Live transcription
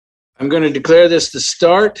I'm going to declare this the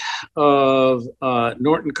start of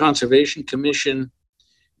Norton Conservation Commission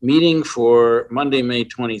meeting for Monday, May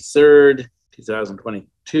 23rd,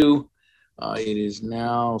 2022. It is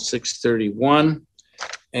now 6:31,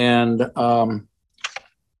 and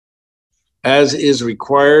as is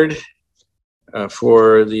required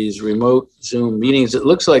for these remote Zoom meetings, it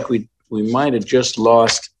looks like we might have just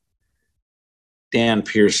lost Dan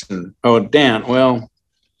Pearson. Oh, Dan. Well,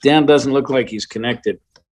 Dan doesn't look like he's connected.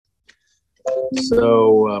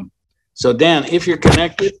 So Dan, if you're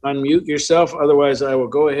connected, unmute yourself. Otherwise, I will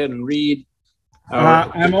go ahead and read.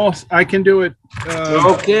 I can do it.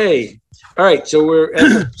 Okay. All right. So we're at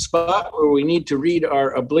the spot where we need to read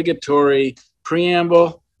our obligatory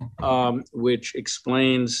preamble, which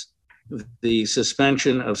explains the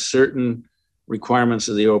suspension of certain requirements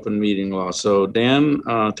of the open meeting law. So Dan,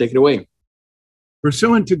 take it away.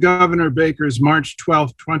 Pursuant to Governor Baker's March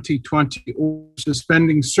 12, 2020, order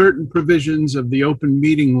suspending certain provisions of the open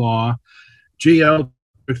meeting law, GL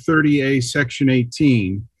 30A, Section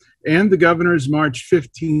 18, and the Governor's March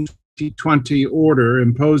 15, 2020 order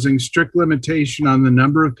imposing strict limitation on the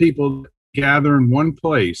number of people that gather in one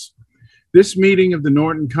place, this meeting of the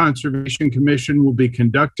Norton Conservation Commission will be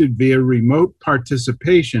conducted via remote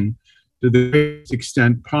participation to the greatest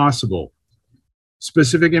extent possible.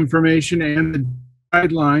 Specific information and the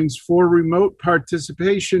guidelines for remote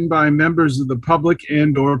participation by members of the public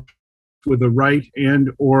and or with a right and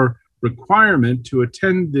or requirement to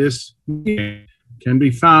attend this meeting can be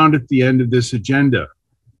found at the end of this agenda.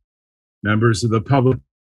 Members of the public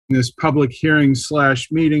in this public hearing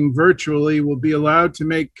 / meeting virtually will be allowed to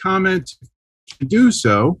make comments to do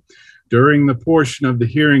so during the portion of the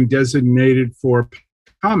hearing designated for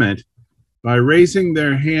comment by raising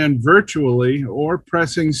their hand virtually or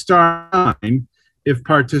pressing *9 if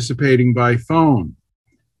participating by phone.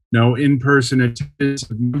 No in-person attendance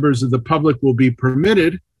of members of the public will be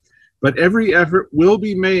permitted, but every effort will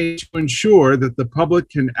be made to ensure that the public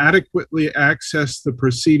can adequately access the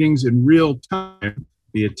proceedings in real time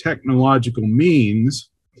via technological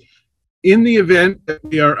means. In the event that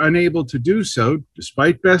we are unable to do so,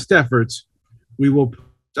 despite best efforts, we will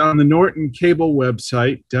post on the Norton Cable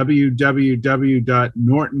website,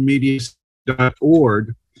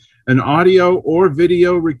 www.nortonmedia.org, an audio or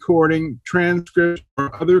video recording, transcript,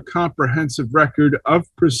 or other comprehensive record of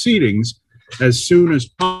proceedings as soon as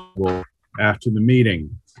possible after the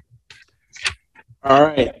meeting. All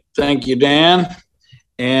right. Thank you, Dan.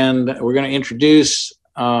 And we're going to introduce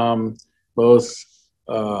both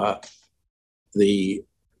the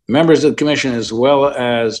members of the commission as well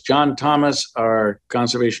as John Thomas, our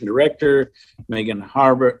conservation director, Megan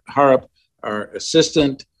Harrop, our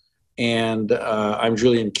assistant, and I'm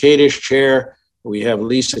Julian Kadish, chair. We have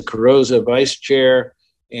Lisa Carosa, vice chair,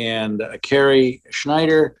 and Carrie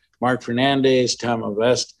Schneider, Mark Fernandez, Tom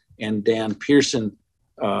Vest, and Dan Pearson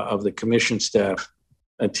of the commission staff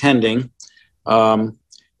attending.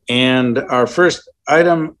 And our first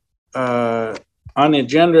item on the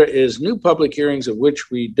agenda is new public hearings, of which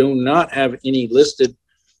we do not have any listed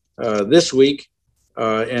this week.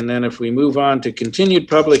 And then if we move on to continued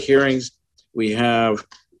public hearings, we have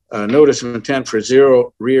notice of intent for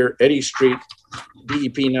 0 Rear Eddy Street,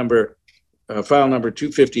 DEP number, file number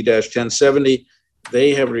 250-1070.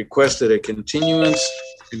 They have requested a continuance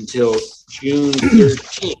until June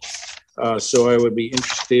 13th. So I would be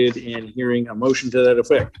interested in hearing a motion to that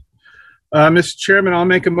effect. Mr. Chairman, I'll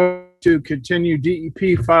make a motion to continue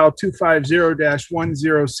DEP file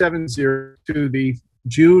 250-1070 to the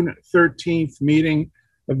June 13th meeting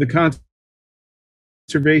of the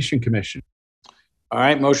Conservation Commission. All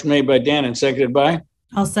right, motion made by Dan and seconded by?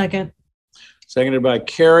 I'll second. Seconded by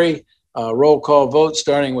Carrie. Roll call vote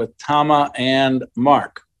starting with Tama and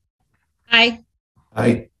Mark. Aye.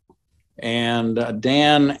 Aye. And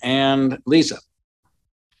Dan and Lisa.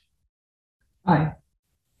 Aye.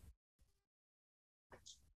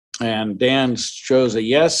 And Dan shows a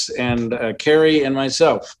yes, and Carrie and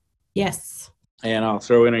myself. Yes. And I'll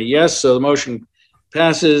throw in a yes. So the motion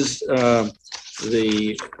passes. The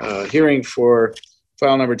hearing for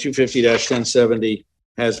file number 250-1070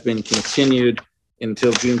 has been continued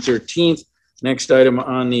until June 13th. Next item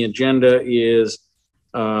on the agenda is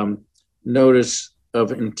notice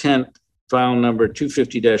of intent, file number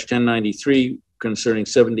 250-1093 concerning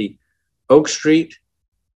 70 Oak Street.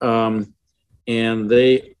 And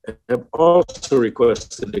they have also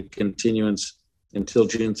requested a continuance until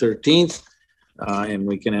June 13th, and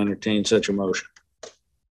we can entertain such a motion.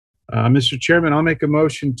 Mr. Chairman, I'll make a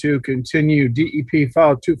motion to continue DEP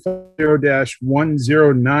file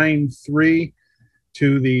 250-1093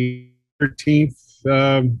 to the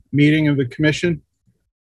 13th meeting of the commission.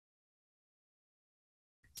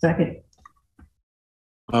 Second.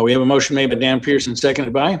 We have a motion made by Dan Pearson,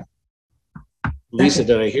 seconded by Lisa.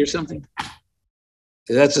 Did I hear something?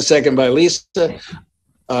 That's a second by Lisa.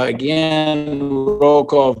 Again, roll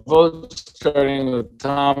call vote, starting with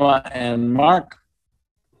Tama and Mark.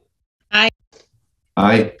 Aye.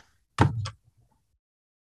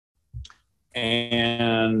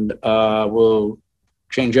 And we'll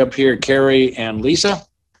change up here, Carrie and Lisa.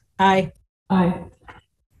 Aye. Aye.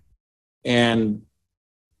 And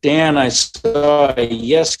Dan, I saw a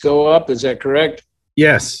yes go up. Is that correct?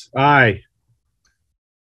 Yes, aye.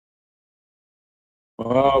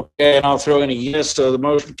 Okay, and I'll throw in a yes. So the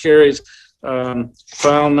motion carries.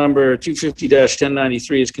 File number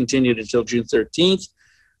 250-1093 is continued until June 13th.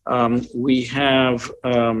 We have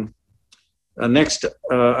next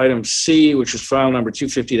item C, which is file number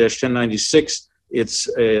 250-1096. It's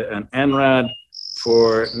an NRAD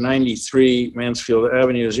for 93 Mansfield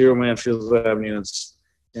Avenue, 0 Mansfield Avenue,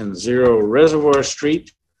 and 0 Reservoir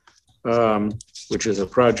Street, which is a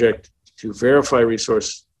project to verify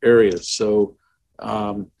resource areas. So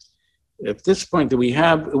at this point,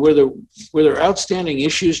 were there outstanding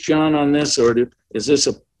issues, John, on this, or is this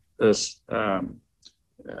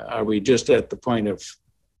are we just at the point of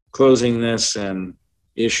closing this and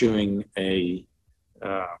issuing an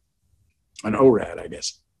ORAD, I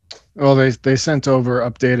guess? Well, they sent over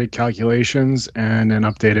updated calculations and an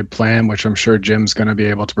updated plan, which I'm sure Jim's going to be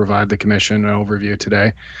able to provide the commission an overview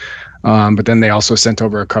today. But then they also sent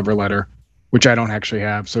over a cover letter, which I don't actually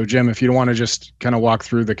have. So Jim, if you want to just kind of walk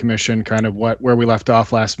through the commission, kind of where we left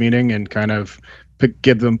off last meeting, and kind of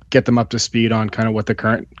get them up to speed on kind of what the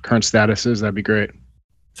current status is, that'd be great.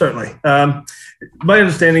 Certainly. My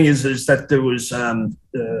understanding is that there was, a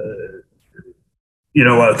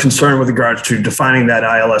concern with regards to defining that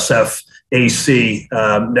ILSF AC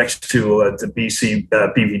next to the BC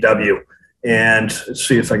BVW. And let's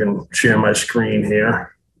see if I can share my screen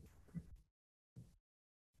here.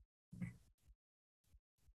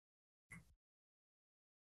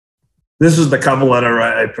 This is the cover letter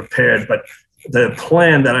I prepared, but the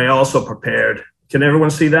plan that I also prepared, can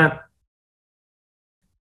everyone see that?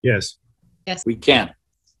 Yes. Yes. We can.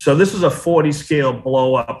 So this is a 40 scale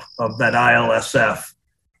blow up of that ILSF.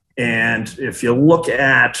 And if you look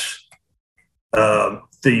at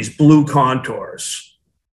these blue contours,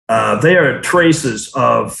 they are traces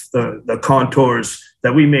of the contours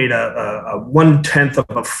that we made a 1/10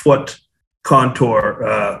 of a foot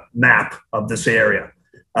contour map of this area.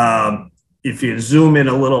 If you zoom in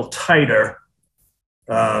a little tighter,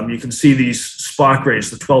 you can see these spot grades,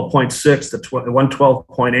 the 12.6, the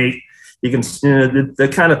 112.8. You can, they're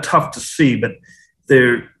kind of tough to see, but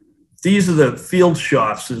these are the field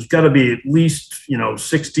shots. There's got to be at least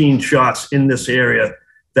 16 shots in this area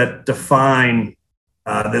that define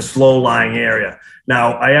this low-lying area.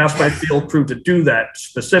 Now, I asked my field crew to do that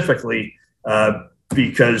specifically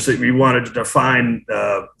because we wanted to define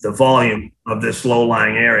the volume of this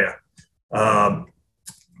low-lying area.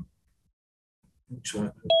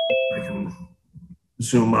 So I can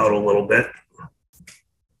zoom out a little bit.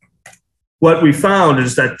 What we found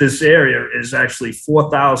is that this area is actually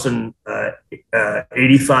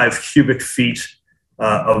 4,085 cubic feet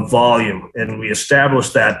of volume. And we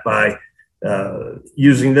established that by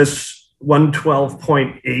using this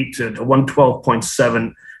 112.8 to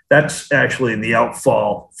 112.7. That's actually the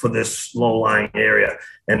outfall for this low-lying area.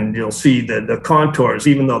 And you'll see that the contours,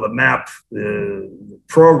 even though the map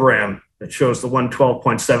program that shows the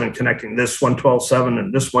 112.7 connecting this 112.7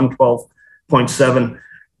 and this 112.7,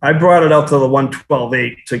 I brought it out to the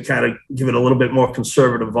 112.8 to kind of give it a little bit more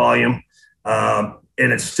conservative volume. And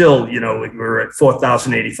it's still, we're at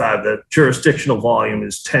 4,085. The jurisdictional volume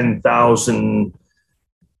is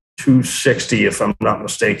 10,260, if I'm not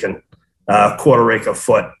mistaken, quarter acre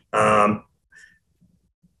foot.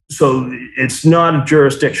 So it's not a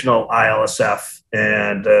jurisdictional ILSF.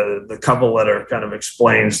 And the cover letter kind of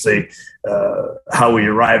explains how we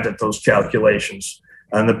arrived at those calculations.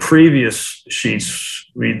 On the previous sheets,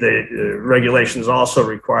 the regulations also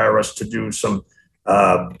require us to do some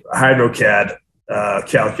HydroCAD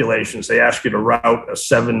calculations. They ask you to route a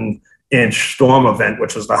 7-inch storm event,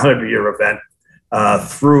 which is the 100-year event,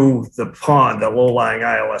 through the pond, the low-lying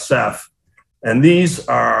ILSF. And these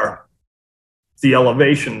are the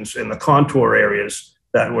elevations in the contour areas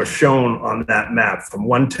that were shown on that map, from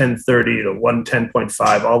 110.30 to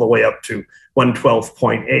 110.5 all the way up to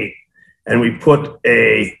 112.8. And we put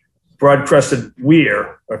a broad-crested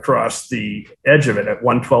weir across the edge of it at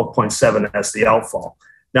 112.7 as the outfall.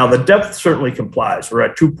 Now, the depth certainly complies. We're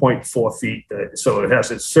at 2.4 feet, so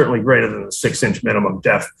it's certainly greater than the 6-inch minimum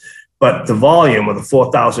depth. But the volume of the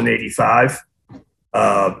 4,085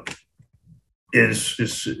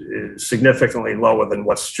 is significantly lower than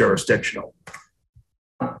what's jurisdictional.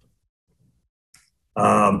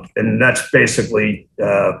 And that's basically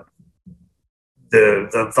the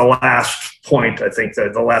last point, I think,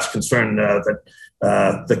 the last concern that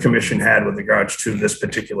the commission had with regards to this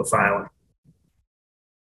particular filing.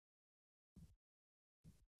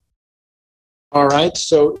 All right,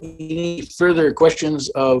 so any further questions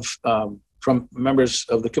of from members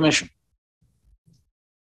of the commission?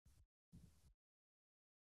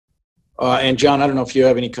 And John, I don't know if you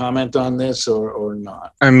have any comment on this or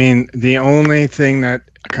not. I mean, the only thing that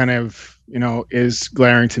kind of, is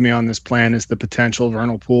glaring to me on this plan is the potential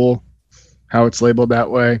vernal pool, how it's labeled that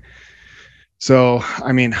way. So,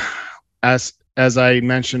 I mean, as I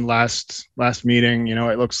mentioned last meeting,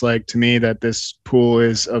 it looks like to me that this pool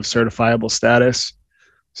is of certifiable status.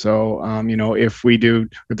 So, if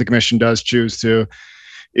the commission does choose to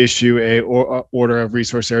issue a order of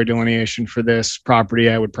resource area delineation for this property,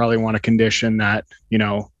 I would probably want a condition that,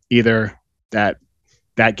 either that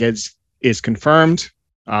is confirmed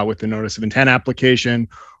with the notice of intent application,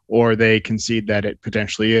 or they concede that it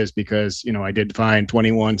potentially is, because, I did find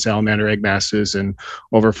 21 salamander egg masses and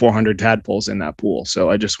over 400 tadpoles in that pool. So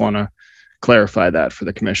I just want to clarify that for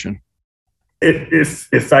the commission.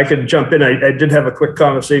 If I could jump in, I did have a quick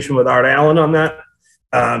conversation with Art Allen on that.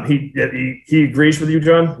 He agrees with you,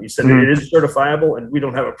 John. He said it is certifiable, and we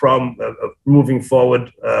don't have a problem of moving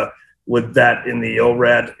forward with that in the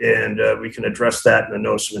ORAD, and we can address that in the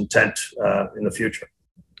notice of intent in the future.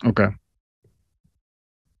 Okay.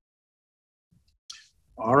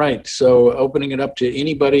 All right, so opening it up to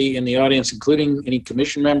anybody in the audience, including any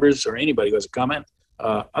commission members or anybody who has a comment.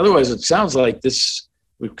 Otherwise, it sounds like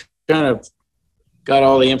we've kind of got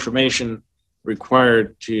all the information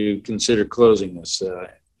required to consider closing this,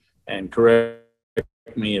 and correct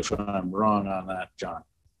me if I'm wrong on that, John.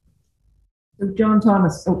 So John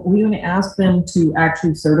Thomas, are we going to ask them to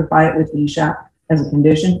actually certify it with ESHAP as a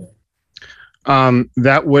condition?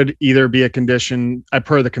 That would either be a condition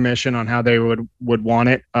per the commission on how they would want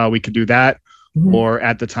it. We could do that, or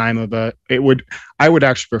at the time of I would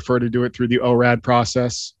actually prefer to do it through the ORAD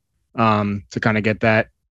process to kind of get that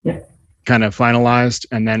kind of finalized.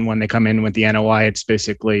 And then when they come in with the NOI, it's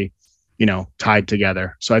basically, tied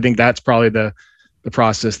together. So I think that's probably the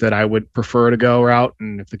process that I would prefer to go out.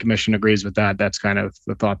 And if the commission agrees with that, that's kind of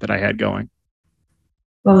the thought that I had going.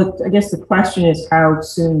 Well, I guess the question is how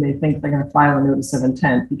soon they think they're going to file a notice of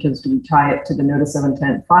intent, because do we tie it to the notice of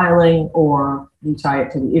intent filing, or we tie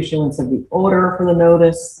it to the issuance of the order for the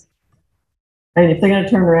notice? I mean, if they're going to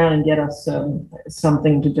turn around and get us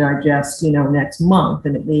something to digest, next month,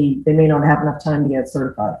 and they may not have enough time to get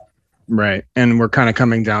certified. Right. And we're kind of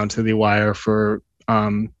coming down to the wire for,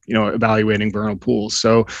 evaluating vernal pools.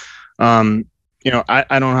 So, I don't know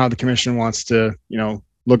how the commission wants to,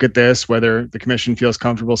 look at this, whether the commission feels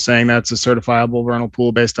comfortable saying that's a certifiable vernal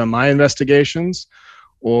pool based on my investigations,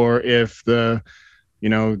 or if the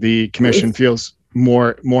commission feels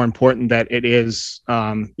more important that it is,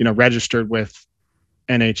 registered with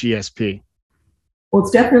NHESP. Well,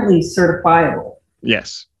 it's definitely certifiable.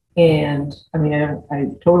 Yes. And I mean, I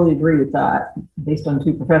totally agree with that based on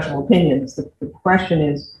two professional opinions. The question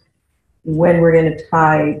is when we're going to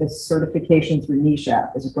tie the certification through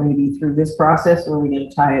NESHAP. Is it going to be through this process, or are we going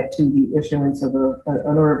to tie it to the issuance of an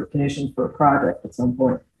order of conditions for a project at some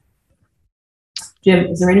point? Jim,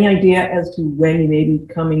 is there any idea as to when you may be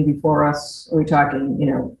coming before us? Are we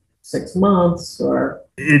talking, 6 months, or?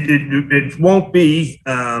 It won't be,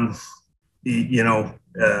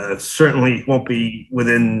 certainly won't be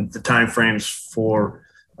within the timeframes for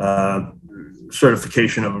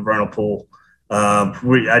certification of a vernal pool.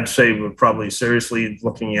 I'd say we're probably seriously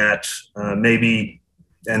looking at maybe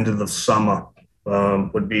end of the summer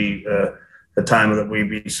would be the time that we'd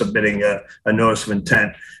be submitting a notice of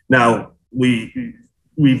intent. Now,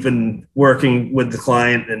 we've been working with the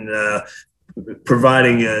client and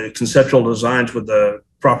providing conceptual designs with the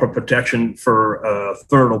proper protection for a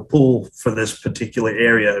vernal pool for this particular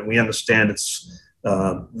area. And we understand its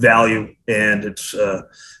value and its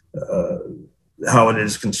how it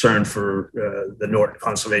is concerned for the Norton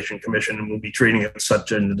Conservation Commission, and we'll be treating it as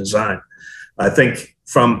such in the design. I think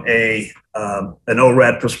from an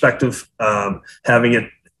ORAD perspective, having it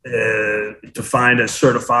defined as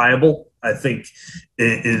certifiable, I think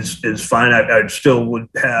is fine. I still would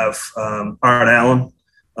have Art Allen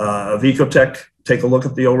of Ecotech take a look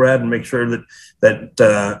at the ORAD and make sure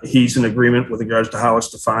that he's in agreement with regards to how it's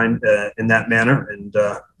defined in that manner. And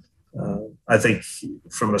I think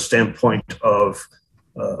from a standpoint of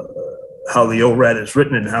how the ORAD is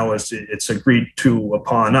written and how it's agreed to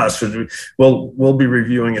upon us. We'll be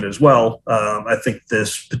reviewing it as well. I think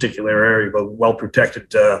this particular area is well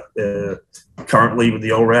protected currently with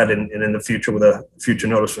the ORAD and in the future with a future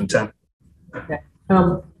notice of intent. Okay.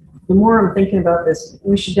 The more I'm thinking about this,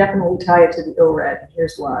 we should definitely tie it to the ORAD.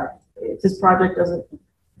 Here's why. If this project doesn't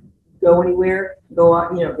go anywhere, go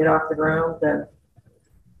on, get off the ground, then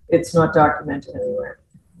it's not documented anywhere.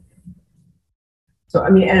 So, I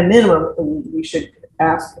mean, at a minimum, we should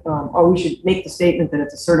ask, or we should make the statement that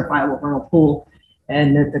it's a certifiable vernal pool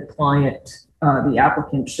and that the client, the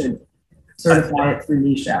applicant should certify it through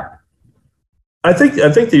NESHAP. I think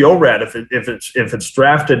the ORAD, if it's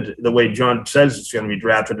drafted the way John says it's going to be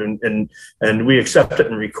drafted, and we accept it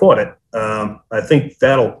and record it, I think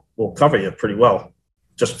will cover you pretty well.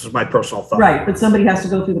 Just as my personal thought. Right, but somebody has to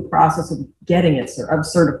go through the process of getting it, of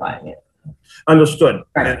certifying it. Understood.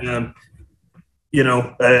 Right. And,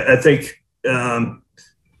 I think from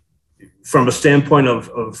a standpoint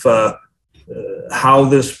of how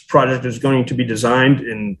this project is going to be designed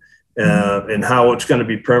and how it's going to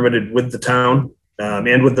be permitted with the town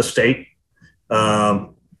and with the state. I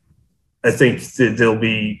think that there'll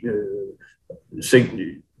be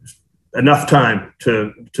enough time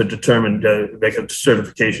to determine to make a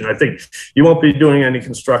certification. I think you won't be doing any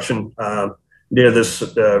construction near this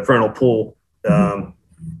vernal pool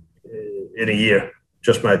in a year.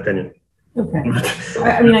 Just my opinion. Okay. I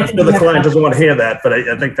mean, I think the client doesn't want to hear that, but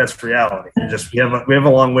I think that's reality. We have a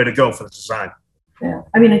long way to go for the design. Yeah,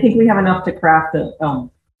 I mean, I think we have enough to craft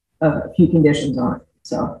a few conditions on it.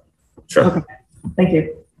 So, sure. Okay. Thank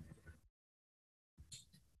you.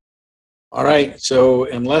 All right. So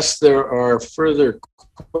unless there are further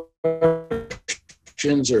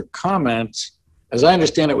questions or comments, as I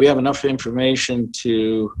understand it, we have enough information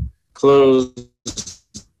to close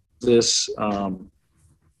this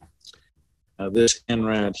this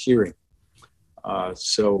NRAD hearing.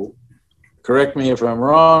 So correct me if I'm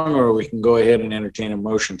wrong, or we can go ahead and entertain a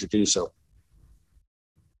motion to do so.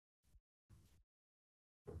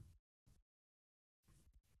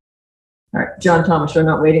 All right, John Thomas, you're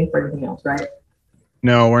not waiting for anything else, right?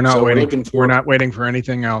 No, we're not So we're waiting. looking for- We're not waiting for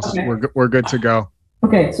anything else. Okay. We're good to go.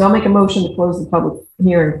 Okay, so I'll make a motion to close the public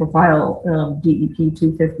hearing for file DEP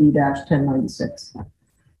 250-1096.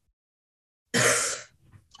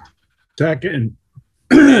 Second.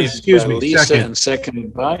 Excuse me, Lisa,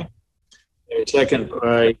 second. and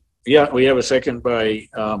we have a second by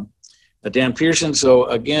Dan Pearson. So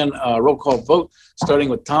again, roll call vote, starting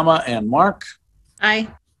with Tama and Mark. Aye.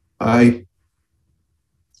 Aye.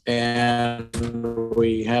 And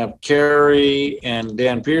we have Carrie and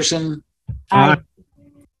Dan Pearson. Aye.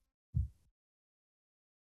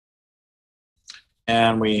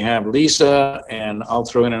 And we have Lisa, and I'll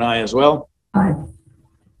throw in an aye as well. Aye.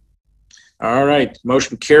 All right,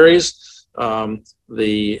 motion carries.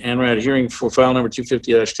 The NRAD hearing for file number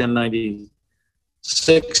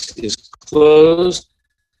 250-1096 is closed.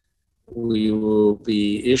 We will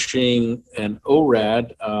be issuing an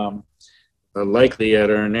ORAD likely at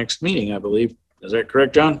our next meeting, I believe. Is that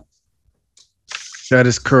correct, John? That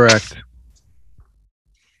is correct.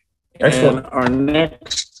 Excellent. And our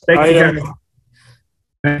next Thank you, item,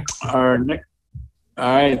 Kevin. all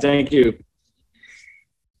right, thank you.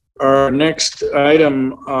 Our next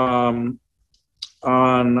item on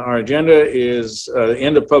our agenda is the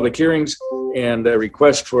end of public hearings and a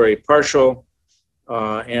request for a partial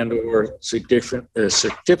and or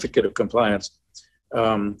certificate of compliance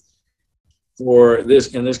for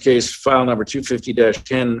this, in this case, file number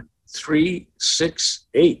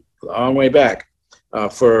 250-10368, long way back,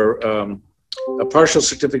 for a partial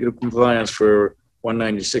certificate of compliance for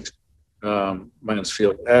 196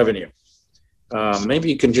 Mansfield Avenue. Maybe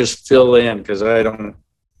you can just fill in, because I don't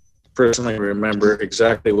personally remember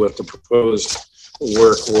exactly what the proposed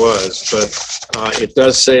work was, but it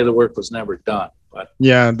does say the work was never done. But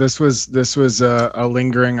Yeah, this was a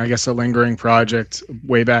lingering project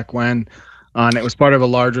way back when. And it was part of a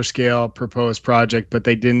larger scale proposed project, but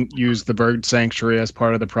they didn't use the bird sanctuary as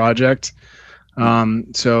part of the project.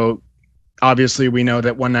 So obviously we know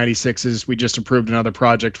that 196 we just approved another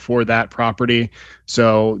project for that property.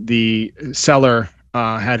 So the seller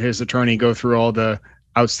had his attorney go through all the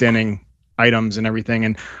outstanding items and everything.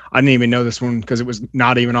 And I didn't even know this one because it was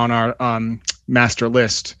not even on our master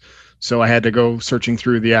list. So I had to go searching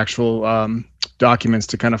through the actual documents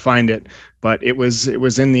to kind of find it. But it was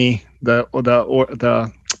in the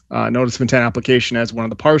notice of intent application as one of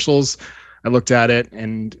the parcels. I looked at it,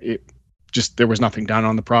 and there was nothing done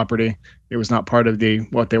on the property. It was not part of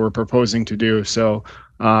what they were proposing to do. So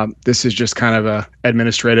this is just kind of a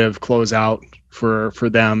administrative closeout for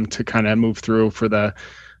them to kind of move through for the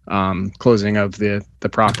closing of the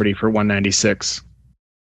property for 196.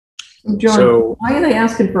 John, So- why are they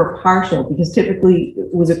asking for a partial? Because typically,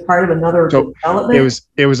 was it part of another So, development?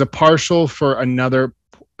 It was a partial for another.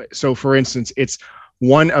 So for instance, it's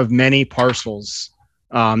one of many parcels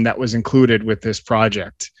that was included with this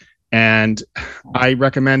project. And I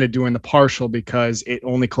recommended doing the partial because it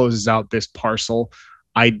only closes out this parcel.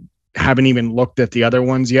 I haven't even looked at the other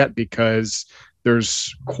ones yet because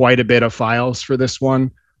there's quite a bit of files for this one.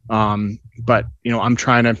 But you know, I'm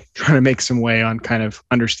trying to make some way on kind of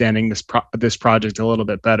understanding this project a little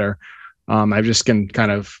bit better. I've just been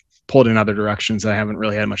kind of pulled in other directions. I haven't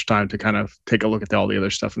really had much time to kind of take a look at all the other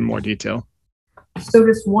stuff in more detail. So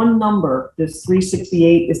this one number, this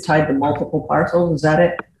 368, is tied to multiple parcels, is that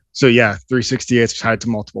it? So yeah, 368 is tied to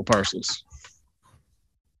multiple parcels.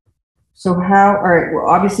 So how, all right, well,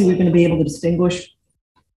 obviously, we're gonna be able to distinguish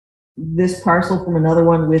this parcel from another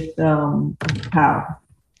one with, how?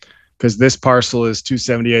 Because this parcel is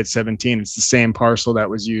 27817. It's the same parcel that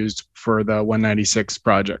was used for the 196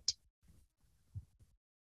 project.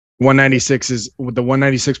 196 is the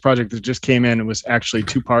 196 project that just came in. It was actually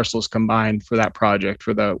two parcels combined for that project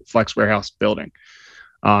for the Flex Warehouse building.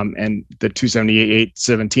 And the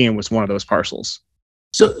 27817 was one of those parcels.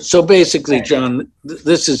 So basically, John,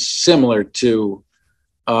 this is similar to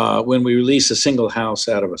when we release a single house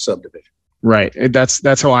out of a subdivision. Right.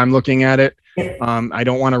 That's how I'm looking at it. Yep. I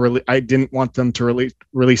don't want to I didn't want them to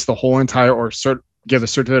release the whole entire or give a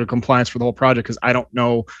certificate of compliance for the whole project because I don't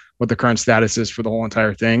know what the current status is for the whole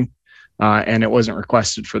entire thing. And it wasn't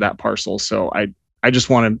requested for that parcel. So I just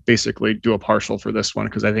want to basically do a partial for this one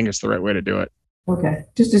because I think it's the right way to do it. Okay,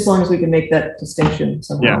 just as long as we can make that distinction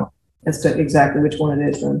somehow as to exactly which one it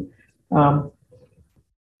is, then I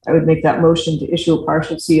would make that motion to issue a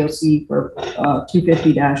partial COC for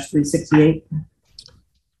 250-368.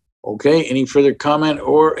 Okay, any further comment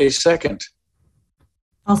or a second?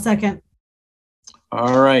 I'll second.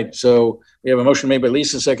 All right, so we have a motion made by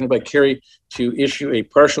Lisa, seconded by Carrie to issue a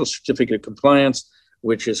partial certificate of compliance,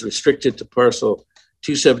 which is restricted to parcel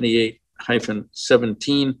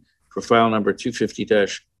 278-17 for file number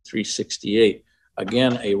 250-368.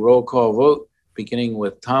 Again, a roll call vote, beginning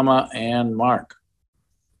with Tama and Mark.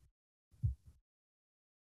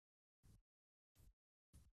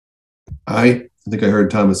 I think I heard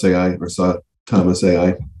Thomas say aye, or saw Thomas say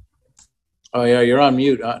aye. Oh yeah, you're on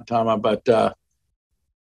mute, Tama, but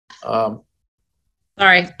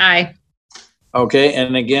Sorry, aye. okay,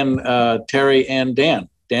 and again, Terry and Dan.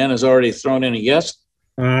 Dan has already thrown in a yes.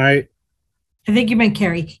 Aye. I think you meant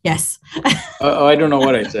Carrie. Yes. I don't know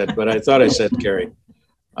what I said, but I thought I said Carrie.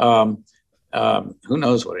 Who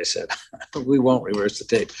knows what I said? We won't reverse the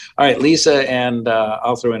tape. All right, Lisa, and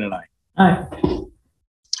I'll throw in an aye. Aye.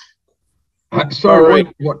 All right.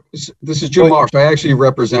 This is Jim Marsh. I actually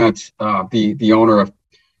represent the owner of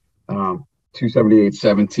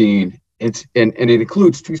 27817. And it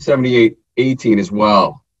includes 27818 as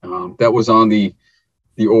well. That was on the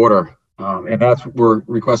order. And that's what we're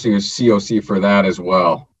requesting a COC for that as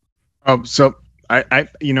well. Oh, so I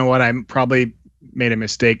you know what? I probably made a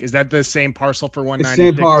mistake. Is that the same parcel for It's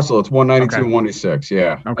 196? same parcel. It's 192 Okay. and 196.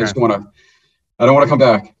 Yeah. Okay. I don't want to come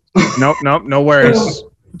back. Nope, no worries.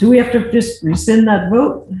 So, do we have to just rescind that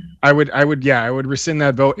vote? I would rescind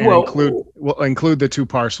that vote and Well- include the two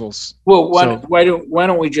parcels. Well, So- why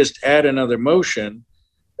don't we just add another motion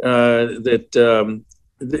that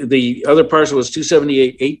the other parcel was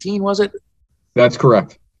 27818, was it? That's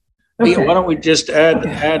correct. Yeah, Okay. why don't we just add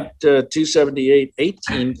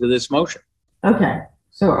 27818 to this motion? Okay,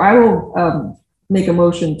 so I will make a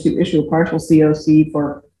motion to issue a partial COC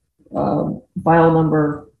for file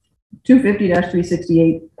number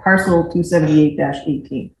 250-368, parcel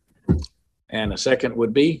 278-18. And a second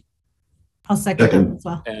would be? I'll second Second.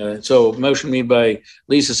 that as well. So motion made by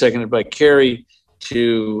Lisa, seconded by Carrie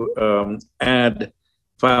to add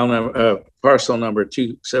parcel number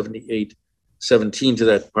 27817 to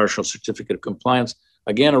that partial certificate of compliance.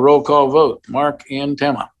 Again, a roll call vote. Mark and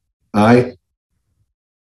Tama. Aye.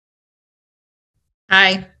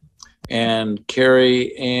 Aye. And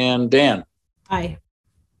Carrie and Dan. Aye.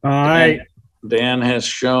 Aye. Dan has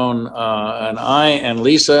shown an aye, and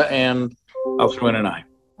Lisa, and I'll throw in an aye.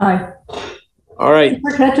 Aye. All right.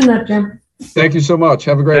 Thanks for catching that, Jim. Thank you so much.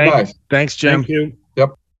 Have a great night. Thanks, Jim. Thank you.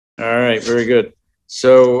 All right, very good.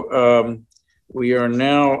 So we are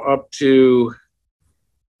now up to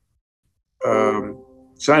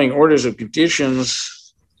signing orders of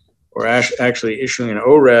conditions, or actually issuing an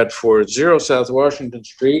ORAD for 0 South Washington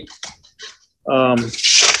Street. A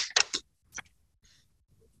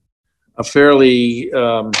fairly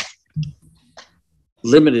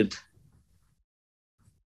limited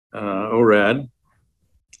ORAD.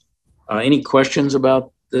 Any questions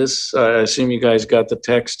about this? I assume you guys got the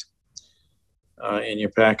text in your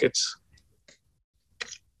packets.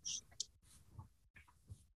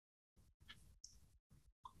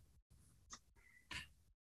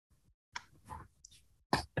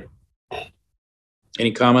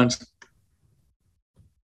 Any comments?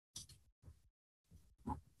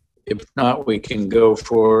 If not, we can go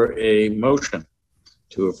for a motion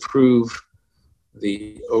to approve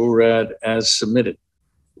the ORAD as submitted.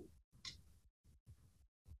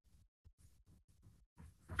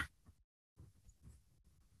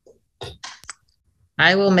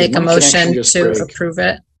 I will make a Did my connection motion just to break? approve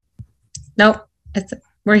it. Nope,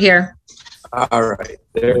 we're here. All right,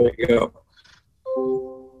 there we go.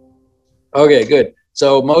 Okay, good.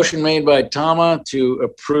 So motion made by Tama to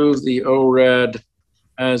approve the ORAD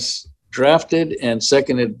as drafted and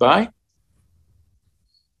seconded by?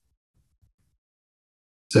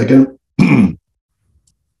 Second.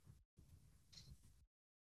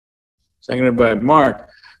 Seconded by Mark.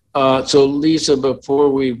 So Lisa, before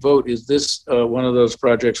we vote, is this one of those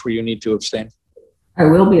projects where you need to abstain? I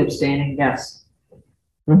will be abstaining, yes.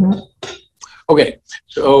 Mhm. Okay,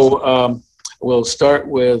 so we'll start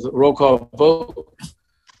with roll call vote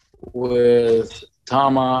with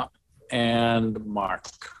Tama and Mark.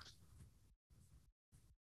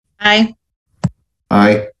 Aye.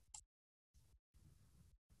 Aye.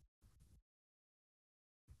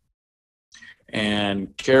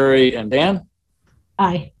 And Carrie and Dan?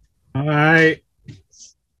 Aye. Aye.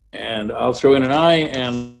 And I'll throw in an aye,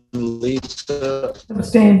 and Lisa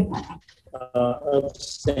Abstain.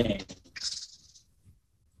 abstains.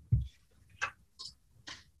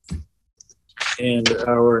 And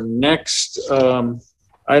our next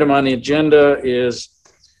item on the agenda is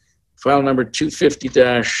file number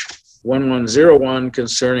 250-1101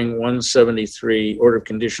 concerning 173, order of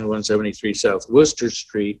condition 173 South Worcester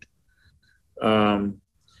Street.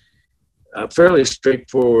 A fairly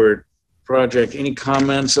straightforward project. Any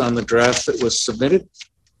comments on the draft that was submitted?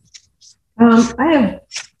 I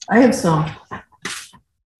have some.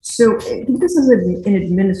 So I think this is an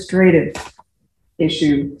administrative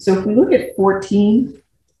issue. So if we look at 14,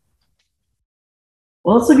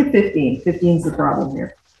 well, let's look at 15. 15 is the problem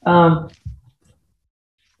here.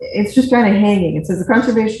 It's just kind of hanging. It says the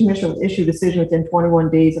Conservation Commission will issue a decision within 21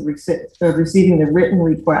 days of receiving the written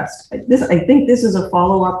request. I think this is a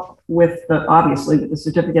follow-up with obviously with the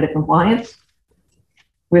certificate of compliance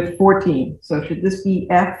with 14. So should this be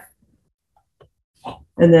F?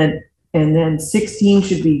 And then 16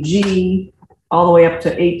 should be G, all the way up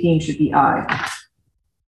to 18 should be I.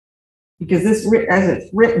 Because this, as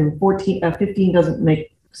it's written, 15 doesn't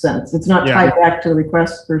make sense. It's not tied back to the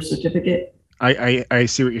request for certificate. I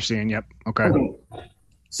see what you're saying. Yep. Okay.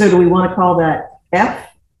 So do we want to call that F?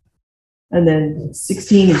 And then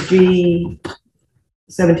 16 is G,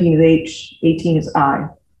 17 is H, 18 is I.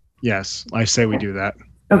 Yes, I say we do that.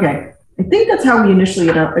 Okay. I think that's how we initially,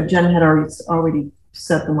 Jen had already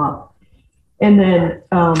set them up. And then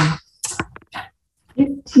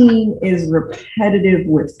 15 is repetitive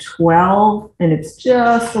with 12, and it's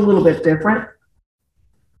just a little bit different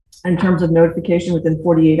in terms of notification within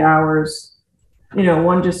 48 hours. You know,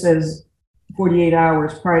 one just says 48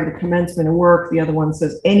 hours prior to the commencement of work. The other one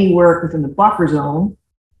says any work within the buffer zone.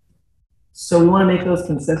 So we want to make those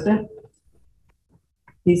consistent.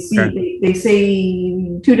 They say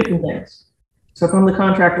two different things. So from the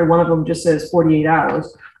contractor, one of them just says 48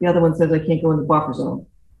 hours. The other one says I can't go in the buffer zone.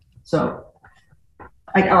 So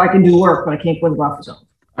I can do work, but I can't go in the buffer zone.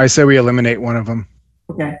 I say we eliminate one of them.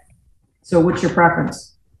 Okay. So what's your preference?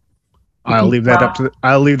 I'll leave that up to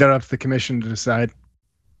the commission to decide.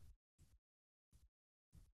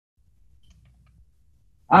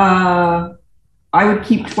 I would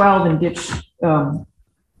keep 12 and ditch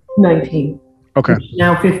 19. Okay.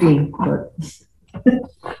 Now 15, but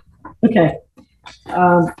okay.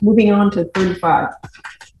 Moving on to 35.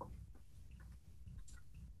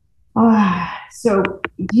 So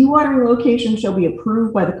dewatering location shall be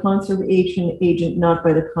approved by the conservation agent, not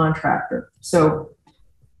by the contractor. So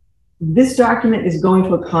this document is going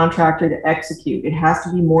to a contractor to execute. It has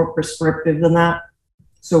to be more prescriptive than that.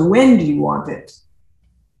 So when do you want it?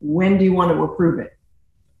 When do you want to approve it?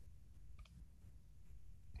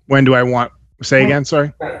 When do I want? Say again.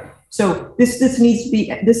 Sorry. Right. So this needs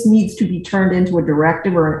to be turned into a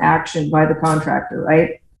directive or an action by the contractor,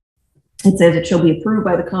 right? It says it shall be approved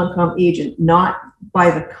by the Concom agent, not by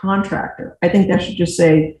the contractor. I think that should just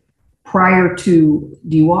say prior to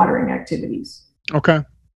dewatering activities. Okay.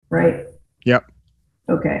 Right? Yep.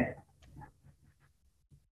 Okay.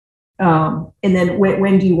 And then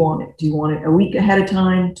when do you want it? Do you want it a week ahead of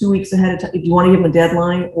time, 2 weeks ahead of time? Do you want to give them a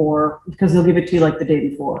deadline, or because they'll give it to you like the day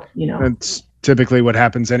before, you know? That's typically what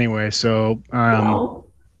happens anyway. So, Well,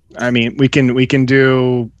 I mean, we can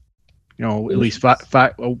do, you know, at least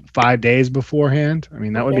 5 days beforehand. I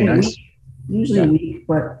mean, that would be okay, a nice. week, usually Yeah. a week,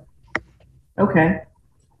 but okay.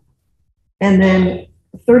 And then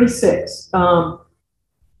 36. I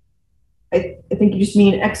think you just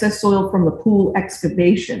mean excess soil from the pool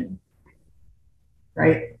excavation,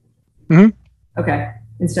 right? Mhm. Okay,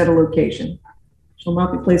 instead of location. Shall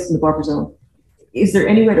not be placed in the buffer zone. Is there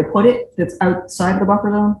any way to put it that's outside the buffer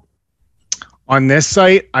zone? On this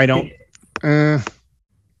site, I don't,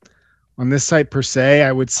 on this site per se,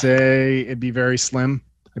 I would say it'd be very slim.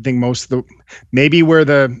 I think most of the, maybe where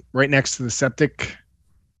right next to the septic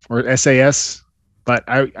or SAS, but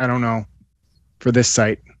I don't know for this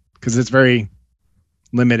site because it's very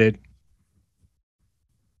limited.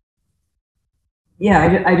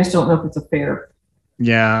 Yeah, I just don't know if it's a fair.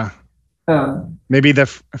 Yeah. Um, Maybe the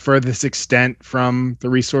furthest extent from the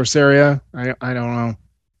resource area. I don't know.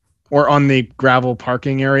 Or on the gravel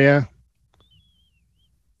parking area.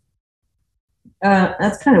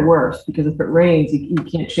 that's kind of worse because if it rains, you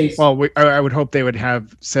can't chase. Well, I would hope they would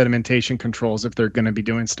have sedimentation controls if they're going to be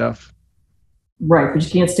doing stuff. Right, but you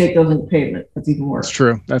can't stake those in the pavement. That's even worse. That's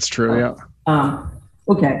true. That's true. Yeah.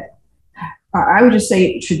 Okay. I would just say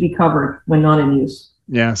it should be covered when not in use.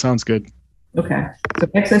 Yeah. Sounds good. Okay. So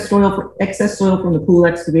excess soil from the pool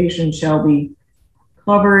excavation shall be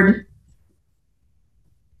covered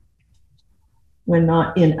when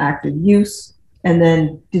not in active use. And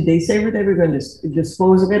then, did they say where they were going to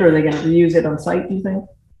dispose of it, or are they going to reuse it on site, do you think?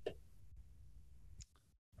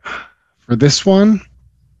 For this one,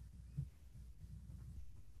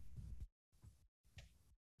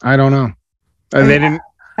 I don't know. They didn't.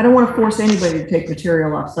 I don't want to force anybody to take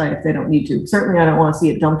material off site if they don't need to. Certainly, I don't want to see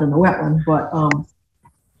it dumped in the wetland, but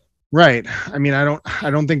Right. I mean, I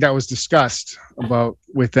don't think that was discussed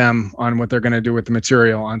with them on what they're going to do with the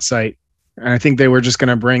material on site. And I think they were just going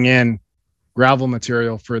to bring in gravel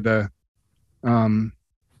material for the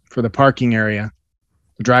parking area,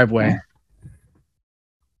 the driveway.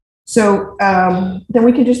 so then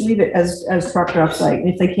we can just leave it as trucked off site. And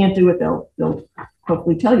if they can't do it, they'll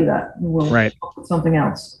hopefully tell you that. And we'll Right. put something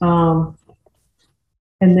else. And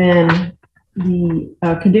then the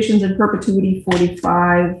conditions in perpetuity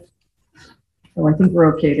 45. So I think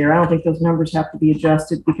we're okay there. I don't think those numbers have to be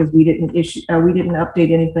adjusted because we didn't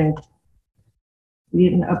update anything. We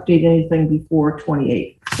didn't update anything before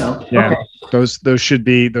 28. So Yeah. okay. Those should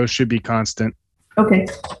be constant. Okay.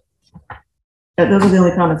 Those are the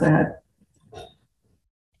only comments I had.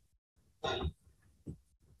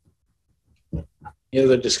 Any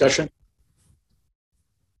other discussion?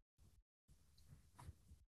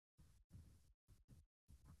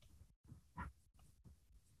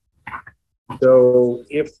 So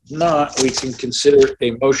if not, we can consider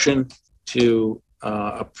a motion to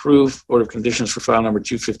approve order of conditions for file number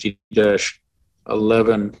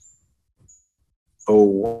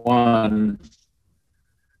 250-1101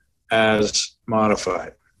 as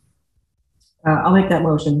modified. I'll make that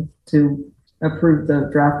motion to approve the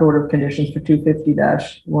draft order of conditions for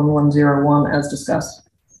 250-1101 as discussed.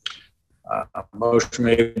 Motion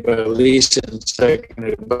made by Lisa and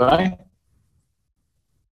seconded by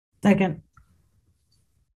Second.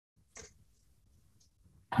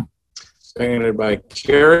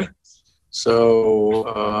 Carrie.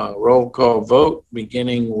 So roll call vote,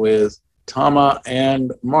 beginning with Tama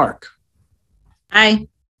and Mark. Aye.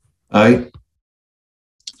 Aye.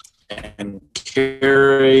 And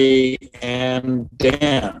Carrie and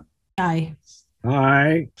Dan. Aye.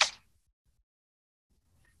 Aye.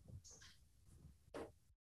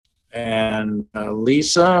 And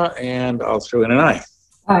Lisa, and I'll throw in an aye.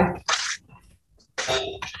 Aye.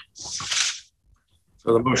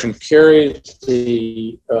 So the motion carries.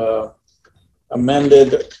 The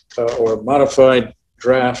amended or modified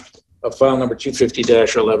draft of file number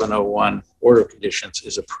 250-1101 order of conditions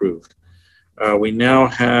is approved. We now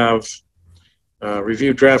have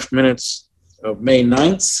review draft minutes of May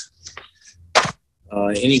 9th.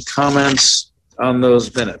 Any comments on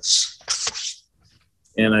those minutes?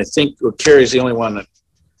 And I think Carrie's the only one that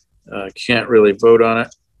can't really vote on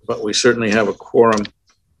it, but we certainly have a quorum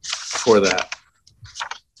for that.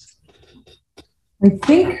 I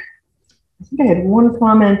think I had one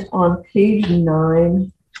comment on page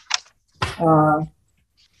 9, the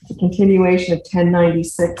continuation of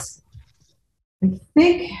 1096. I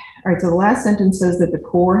think, all right, so the last sentence says that the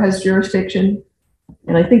Corps has jurisdiction,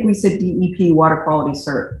 and I think we said DEP water quality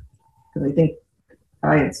cert, because I think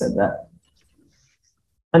I had said that.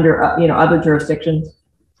 under, other jurisdictions.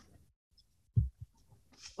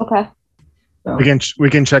 Okay. So, We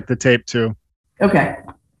can check the tape too. okay.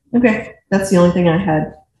 That's the only thing I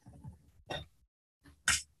had.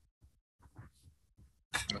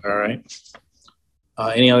 All right.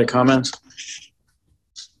 Any other comments?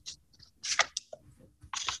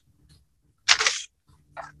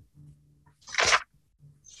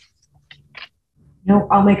 No,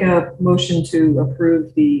 I'll make a motion to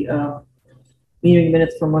approve the meeting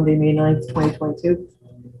minutes for Monday, May 9th, 2022.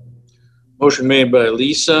 Motion made by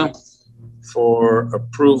Lisa for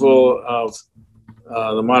approval of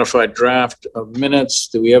the modified draft of minutes.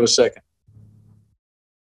 Do we have a second?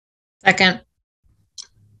 Second.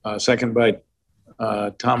 Second by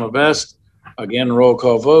Tama Best. Again, roll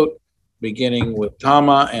call vote, beginning with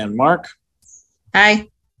Tama and Mark, Aye.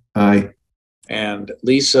 Aye. and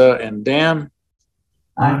Lisa and Dan.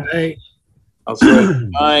 Aye. I'll throw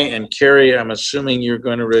an aye, and Carrie, I'm assuming you're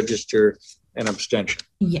going to register an abstention.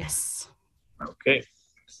 Yes. Okay.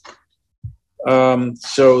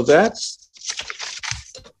 So that's,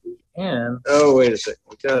 and, oh, wait a second.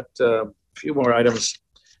 We got a few more items.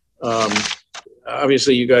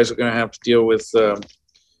 Obviously, you guys are going to have to deal with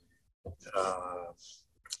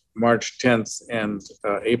March 10th and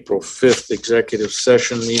April 5th executive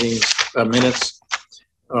session meetings, minutes.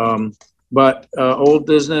 But old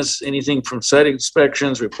business, anything from site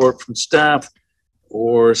inspections, report from staff,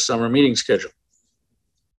 or summer meeting schedule?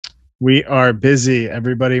 We are busy.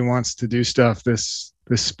 Everybody wants to do stuff this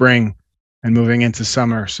spring and moving into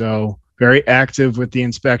summer. So very active with the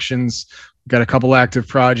inspections. We've got a couple active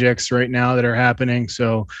projects right now that are happening.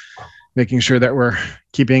 So making sure that we're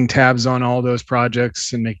keeping tabs on all those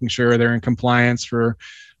projects and making sure they're in compliance for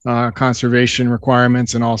conservation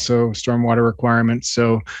requirements and also stormwater requirements.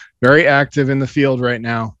 So very active in the field right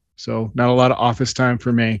now. So not a lot of office time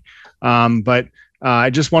for me. But I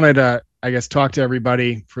just wanted to, I guess, talk to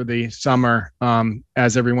everybody for the summer.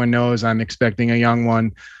 As everyone knows, I'm expecting a young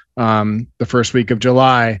one the first week of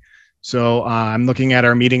July. So I'm looking at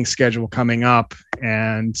our meeting schedule coming up,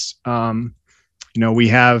 and we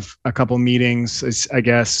have a couple meetings. I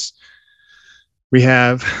guess we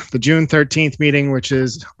have the June 13th meeting, which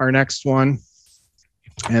is our next one,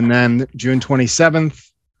 and then June 27th,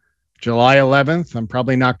 July 11th. I'm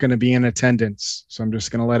probably not going to be in attendance, so I'm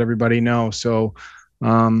just going to let everybody know. So,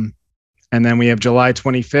 and then we have July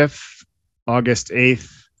 25th, August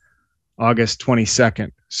 8th, August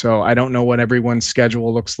 22nd. So I don't know what everyone's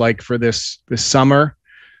schedule looks like for this summer,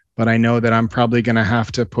 but I know that I'm probably going to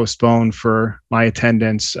have to postpone for my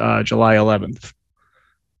attendance July 11th.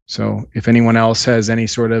 So if anyone else has any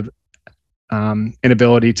sort of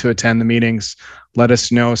inability to attend the meetings, let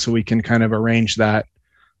us know so we can kind of arrange that,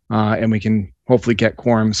 and we can hopefully get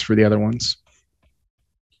quorums for the other ones.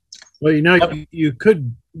 Well, you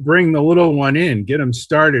could bring the little one in, get him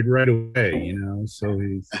started right away, so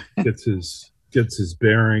he gets his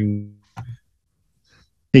bearing.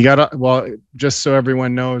 He got, well, just so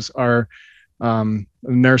everyone knows, our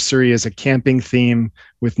nursery is a camping theme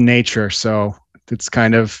with nature. So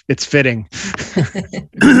it's fitting.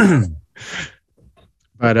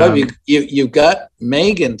 But you got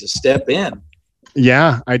Megan to step in.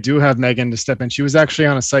 Yeah, I do have Megan to step in. She was actually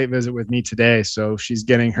on a site visit with me today, so she's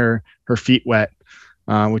getting her feet wet,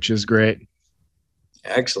 which is great.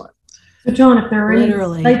 Excellent. So John, if there are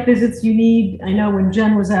Literally. any site visits you need, I know when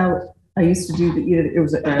Jen was out, I used to do it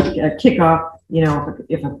was a kickoff,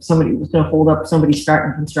 if somebody was going to hold up somebody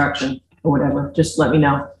starting construction or whatever, just let me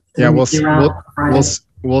know. Yeah, we'll see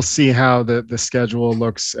how the schedule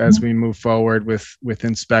looks as we move forward with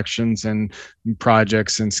inspections and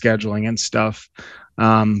projects and scheduling and stuff.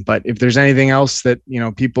 But if there's anything else that,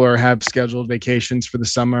 people have scheduled vacations for the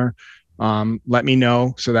summer, let me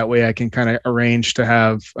know so that way I can kind of arrange to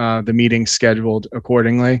have the meeting scheduled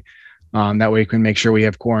accordingly. That way we can make sure we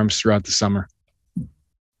have quorums throughout the summer.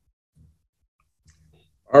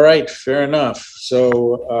 All right, fair enough.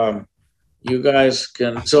 So you guys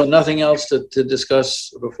can, so nothing else to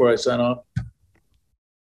discuss before I sign off?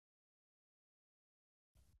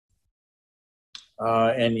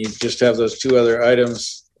 And you just have those two other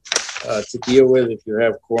items to deal with if you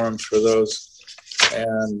have quorums for those.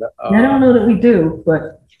 And I don't know that we do,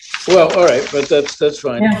 but. Well, all right, but that's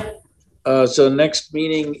fine. Yeah. So next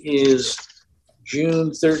meeting is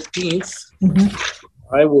June 13th. Mm-hmm.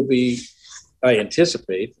 I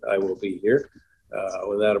anticipate I will be here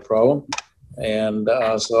without a problem. And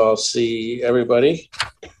so I'll see everybody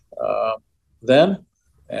then.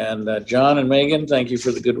 And John and Megan, thank you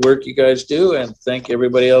for the good work you guys do. And thank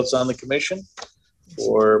everybody else on the commission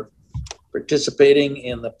for participating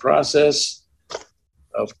in the process.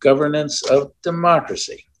 of governance of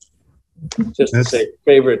democracy. Just to That's- say,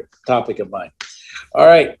 favorite topic of mine. All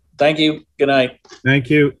right. Thank you. Good night. Thank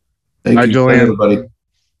you. Thank Hi, you, Julian. everybody.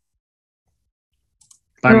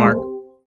 Bye, Mark.